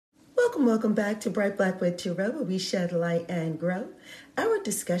Welcome back to Bright Black with Tarot, where we shed light and grow. Our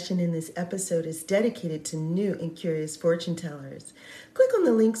discussion in this episode is dedicated to new and curious fortune tellers. Click on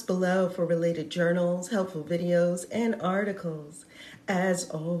the links below for related journals, helpful videos, and articles. As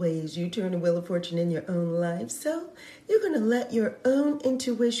always, you turn the wheel of fortune in your own life, so you're going to let your own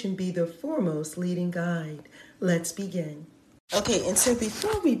intuition be the foremost leading guide. Let's begin. Okay, and so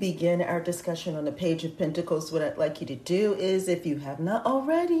before we begin our discussion on the Page of Pentacles, what I'd like you to do is, if you have not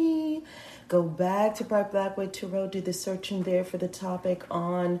already, go back to Bright Black with Tarot, do the searching there for the topic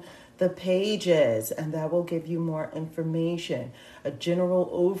on the pages, and that will give you more information. A general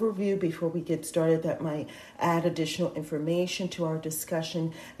overview before we get started that might add additional information to our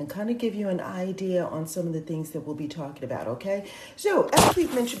discussion and kind of give you an idea on some of the things that we'll be talking about, okay? So, as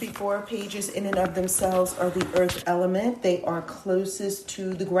we've mentioned before, pages in and of themselves are the earth element. They are closest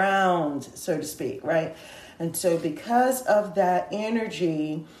to the ground, so to speak, right? And so because of that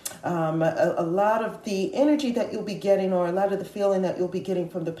energy, a lot of the energy that you'll be getting, or a lot of the feeling that you'll be getting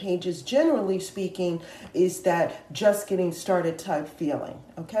from the pages, generally speaking, is that just getting started type feeling,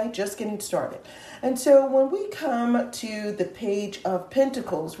 okay? Just getting started. And so when we come to the Page of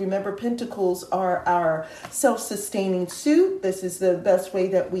Pentacles, remember Pentacles are our self-sustaining suit. This is the best way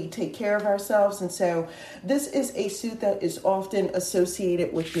that we take care of ourselves. And so this is a suit that is often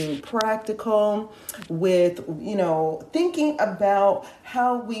associated with being practical, with, thinking about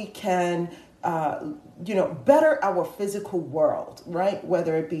how we can better our physical world, right?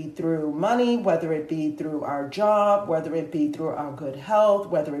 Whether it be through money, whether it be through our job, whether it be through our good health,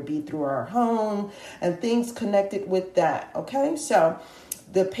 whether it be through our home, and things connected with that, okay? So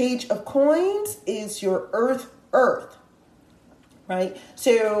the Page of Coins is your earth, right?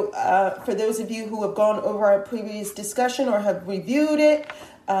 So for those of you who have gone over our previous discussion or have reviewed it,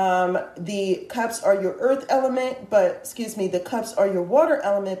 the cups are your earth element, the cups are your water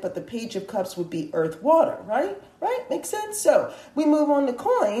element, but the Page of Cups would be earth, water, right? Right? Makes sense? So we move on to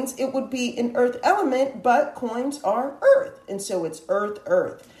coins. It would be an earth element, but coins are earth. And so it's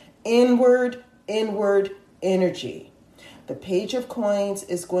earth, inward energy. The Page of Coins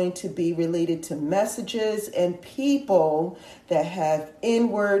is going to be related to messages and people that have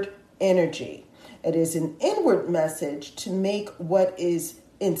inward energy. It is an inward message to make what is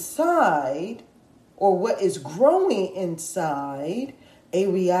inside, or what is growing inside, a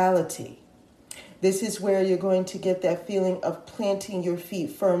reality. This is where you're going to get that feeling of planting your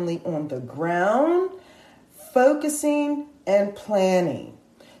feet firmly on the ground, focusing and planning.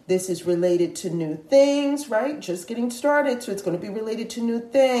 This is related to new things, right? Just getting started, so it's going to be related to new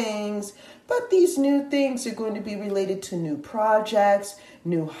things. But these new things are going to be related to new projects,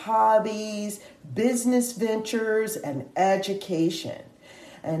 new hobbies, business ventures, and education.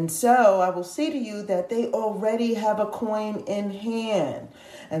 And so I will say to you that they already have a coin in hand.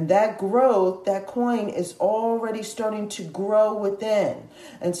 And that growth, that coin is already starting to grow within.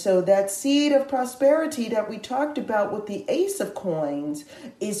 And so that seed of prosperity that we talked about with the Ace of Coins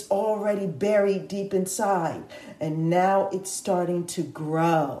is already buried deep inside. And now it's starting to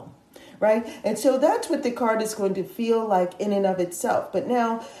grow. Right? And so that's what the card is going to feel like in and of itself. But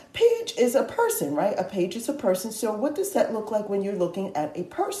now, page is a person, right? A page is a person. So what does that look like when you're looking at a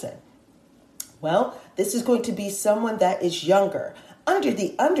person? Well, this is going to be someone that is younger, under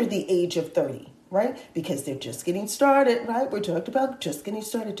the age of 30, right? Because they're just getting started, right? We talked about just getting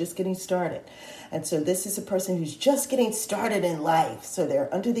started. And so this is a person who's just getting started in life. So they're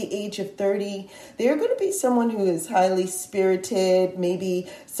under the age of 30. They're going to be someone who is highly spirited, maybe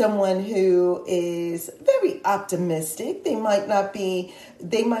someone who is very optimistic. They might not be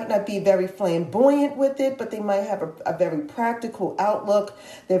very flamboyant with it, but they might have a very practical outlook.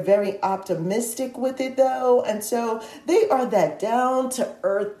 They're very optimistic with it though. And so they are that down to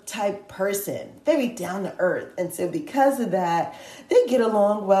earth type person, very down to earth. And so because of that, they get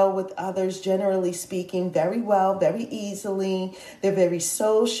along well with others, generally speaking, very well, very easily. They're very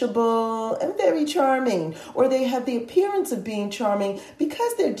sociable and very charming, or they have the appearance of being charming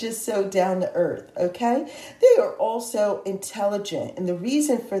because they're just so down to earth, okay? They are also intelligent, and the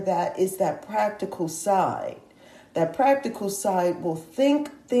reason for that is that practical side. That practical side will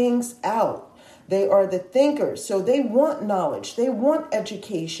think things out. They are the thinkers. So they want knowledge. They want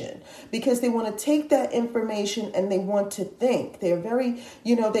education because they want to take that information and they want to think. They're very,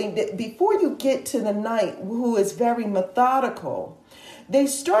 before you get to the knight who is very methodical, they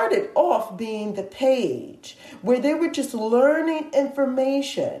started off being the page where they were just learning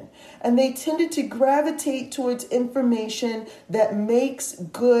information, and they tended to gravitate towards information that makes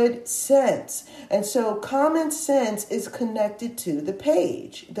good sense. And so common sense is connected to the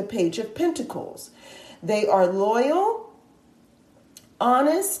Page of Pentacles. They are loyal,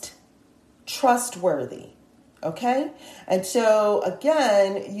 honest, trustworthy. Okay? And so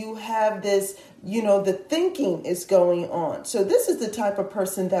again, you have this, the thinking is going on. So this is the type of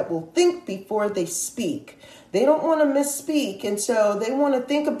person that will think before they speak. They don't want to misspeak. And so they want to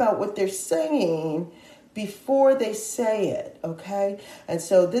think about what they're saying before they say it, okay? And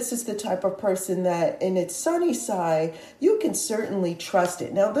so this is the type of person that in its sunny side, you can certainly trust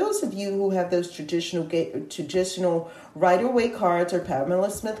it. Now, those of you who have those traditional Rider-Waite cards or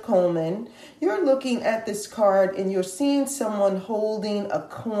Pamela Smith Coleman, you're looking at this card and you're seeing someone holding a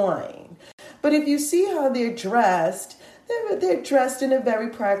coin. But if you see how they're dressed in a very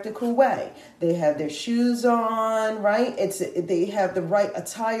practical way. They have their shoes on, right? They have the right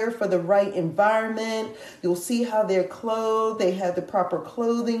attire for the right environment. You'll see how they're clothed. They have the proper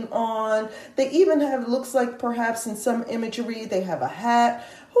clothing on. They even have, looks like perhaps in some imagery, they have a hat.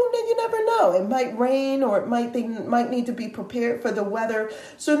 You never know. It might rain or they might need to be prepared for the weather.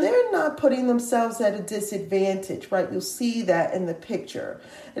 So they're not putting themselves at a disadvantage, right? You'll see that in the picture.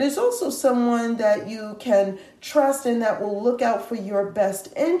 It is also someone that you can trust and that will look out for your best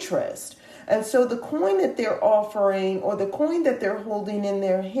interest. And so the coin that they're offering or the coin that they're holding in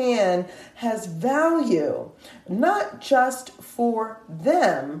their hand has value, not just for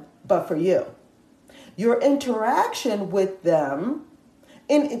them, but for you. Your interaction with them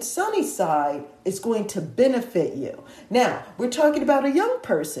in its sunny side is going to benefit you. Now, we're talking about a young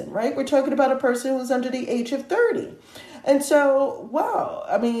person, right? We're talking about a person who's under the age of 30. And so,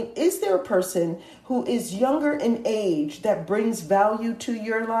 is there a person who is younger in age that brings value to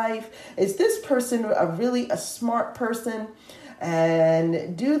your life? Is this person really a smart person?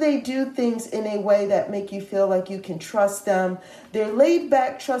 And do they do things in a way that make you feel like you can trust them? They're laid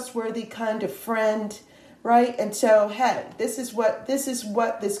back, trustworthy kind of friend. Right? And so, hey, this is what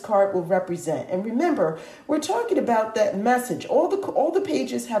this card will represent. And remember, we're talking about that message. All the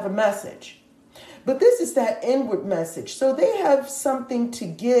pages have a message. But this is that inward message. So they have something to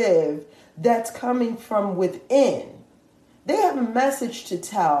give that's coming from within. They have a message to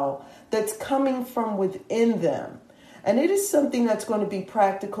tell that's coming from within them. And it is something that's going to be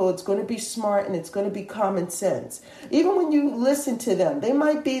practical, it's going to be smart, and it's going to be common sense. Even when you listen to them, they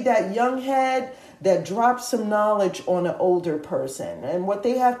might be that young head that drops some knowledge on an older person. And what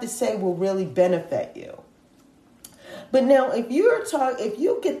they have to say will really benefit you. But now, if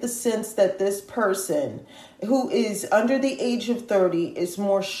you get the sense that this person who is under the age of 30 is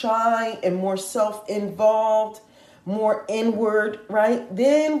more shy and more self-involved, more inward, right?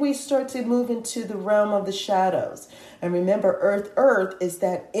 Then we start to move into the realm of the shadows. And remember, Earth is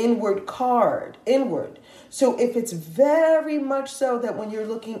that inward card, inward. So if it's very much so that when you're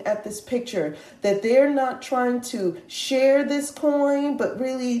looking at this picture, that they're not trying to share this coin, but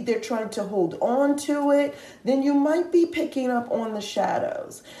really they're trying to hold on to it, then you might be picking up on the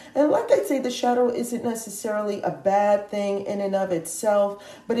shadows. And like I say, the shadow isn't necessarily a bad thing in and of itself,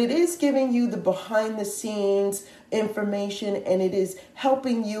 but it is giving you the behind the scenes information, and it is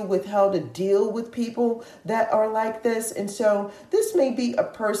helping you with how to deal with people that are like this. And so this may be a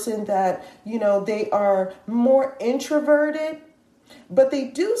person that, they are more introverted, but they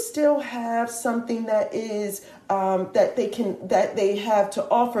do still have something that is that they have to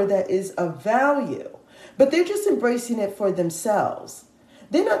offer that is of value, but they're just embracing it for themselves.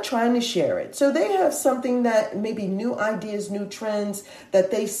 They're not trying to share it. So they have something that maybe new ideas, new trends that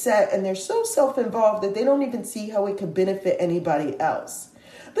they set, and they're so self-involved that they don't even see how it could benefit anybody else.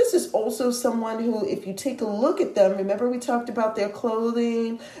 This is also someone who, if you take a look at them, remember we talked about their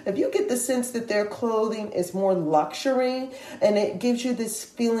clothing. If you get the sense that their clothing is more luxury and it gives you this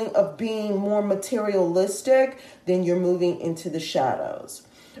feeling of being more materialistic, then you're moving into the shadows.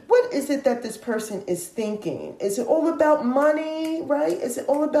 What is it that this person is thinking? Is it all about money, right? Is it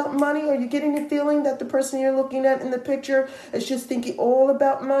all about money? Are you getting the feeling that the person you're looking at in the picture is just thinking all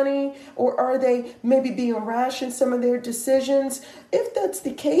about money? Or are they maybe being rash in some of their decisions? If that's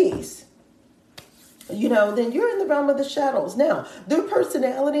the case, then you're in the realm of the shadows. Now, their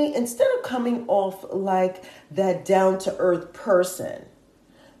personality, instead of coming off like that down-to-earth person,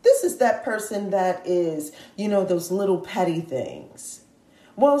 this is that person that is, those little petty things.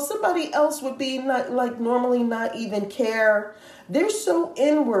 Well, somebody else would be normally not even care. They're so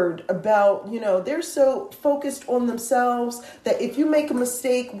inward about, they're so focused on themselves that if you make a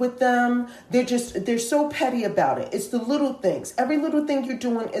mistake with them, they're so petty about it. It's the little things. Every little thing you're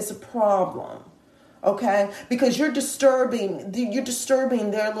doing is a problem. Okay? Because you're disturbing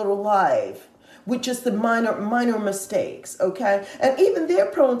their little life with just the minor mistakes. Okay? And even they're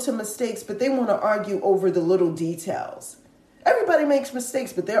prone to mistakes, but they want to argue over the little details. Everybody makes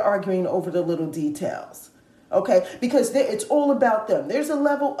mistakes, but they're arguing over the little details. Okay, because it's all about them. There's a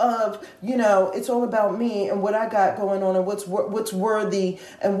level of, it's all about me and what I got going on and what's worthy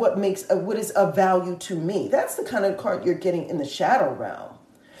and what is of value to me. That's the kind of card you're getting in the shadow realm.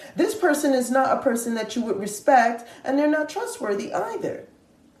 This person is not a person that you would respect, and they're not trustworthy either.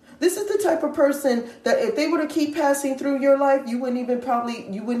 This is the type of person that if they were to keep passing through your life, you wouldn't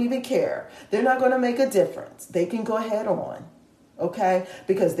even care. They're not going to make a difference. They can go head on. Okay,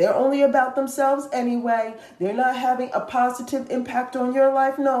 because they're only about themselves anyway. They're not having a positive impact on your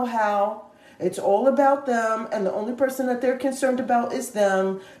life, no how. It's all about them, and the only person that they're concerned about is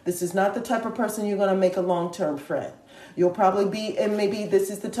them. This is not the type of person you're going to make a long-term friend. You'll probably be, and maybe this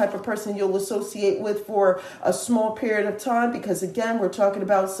is the type of person you'll associate with for a small period of time, because again, we're talking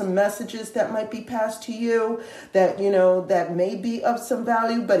about some messages that might be passed to you that, that may be of some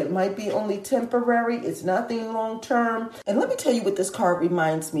value, but it might be only temporary. It's nothing long term. And let me tell you what this card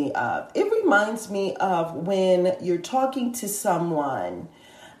reminds me of. It reminds me of when you're talking to someone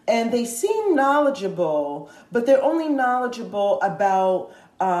and they seem knowledgeable, but they're only knowledgeable about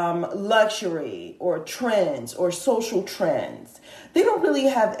luxury or trends or social trends. They don't really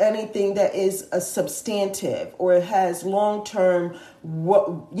have anything that is a substantive or it has long-term,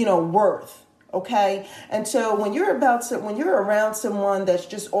 worth. Okay. And so when you're around someone that's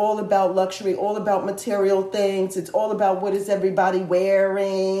just all about luxury, all about material things, it's all about what is everybody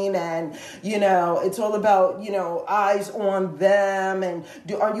wearing. And, it's all about, eyes on them. And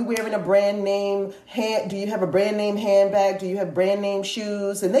are you wearing a brand name do you have a brand name handbag? Do you have brand name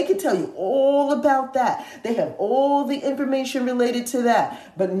shoes? And they can tell you all about that. They have all the information related to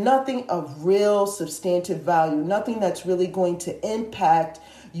that, but nothing of real substantive value, nothing that's really going to impact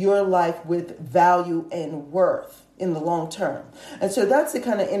your life with value and worth in the long term. And so that's the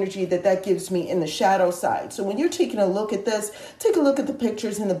kind of energy that gives me in the shadow side. So when you're taking a look at this, take a look at the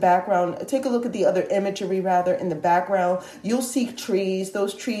pictures in the background, take a look at the other imagery in the background. You'll see trees.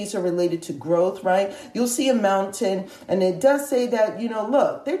 Those trees are related to growth, right? You'll see a mountain, and it does say that,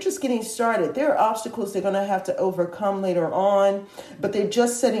 look, they're just getting started. There are obstacles they're going to have to overcome later on, but they're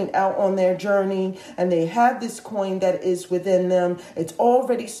just setting out on their journey, and they have this coin that is within them. It's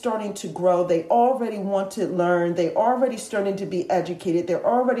already starting to grow. They already want to learn. They already starting to be educated. They're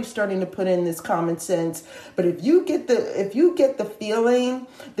already starting to put in this common sense. But if you get the feeling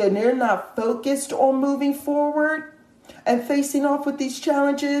that they're not focused on moving forward and facing off with these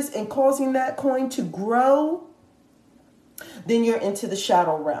challenges and causing that coin to grow, then you're into the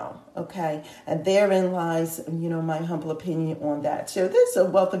shadow realm. Okay. And therein lies, my humble opinion on that. So there's a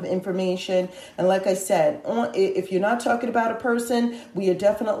wealth of information. And like I said, if you're not talking about a person, we are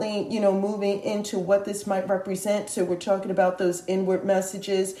definitely, moving into what this might represent. So we're talking about those inward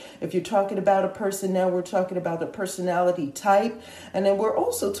messages. If you're talking about a person now, we're talking about a personality type. And then we're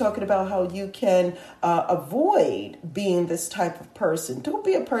also talking about how you can avoid being this type of person. Don't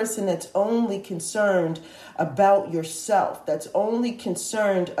be a person that's only concerned about yourself, that's only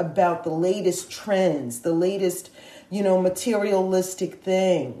concerned about the latest trends, the latest, materialistic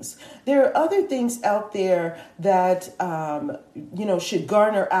things. There are other things out there that, should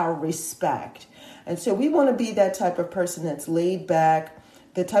garner our respect. And so we want to be that type of person that's laid back,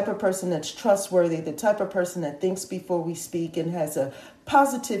 the type of person that's trustworthy, the type of person that thinks before we speak and has a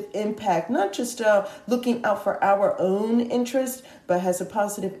positive impact, not just looking out for our own interest, but has a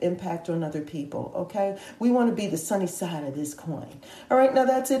positive impact on other people, okay? We want to be the sunny side of this coin. All right, now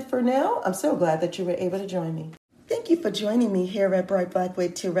that's it for now. I'm so glad that you were able to join me. Thank you for joining me here at Bright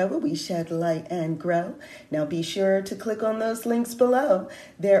Blackwood Tarot, where we shed light and grow. Now be sure to click on those links below.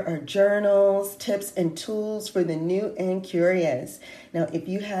 There are journals, tips, and tools for the new and curious. Now, if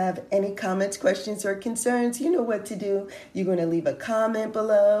you have any comments, questions, or concerns, you know what to do. You're going to leave a comment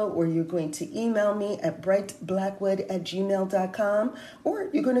below, or you're going to email me at brightblackwood@gmail.com, or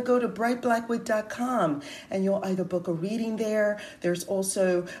you're going to go to brightblackwood.com, and you'll either book a reading there. There's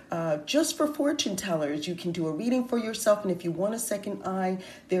also, just for fortune tellers, you can do a reading for yourself, and if you want a second eye,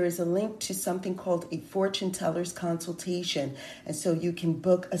 there is a link to something called a fortune teller's consultation, and so you can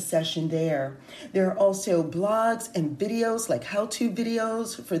book a session there. There are also blogs and videos, like how-to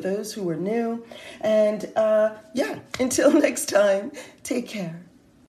videos for those who are new, and until next time, take care.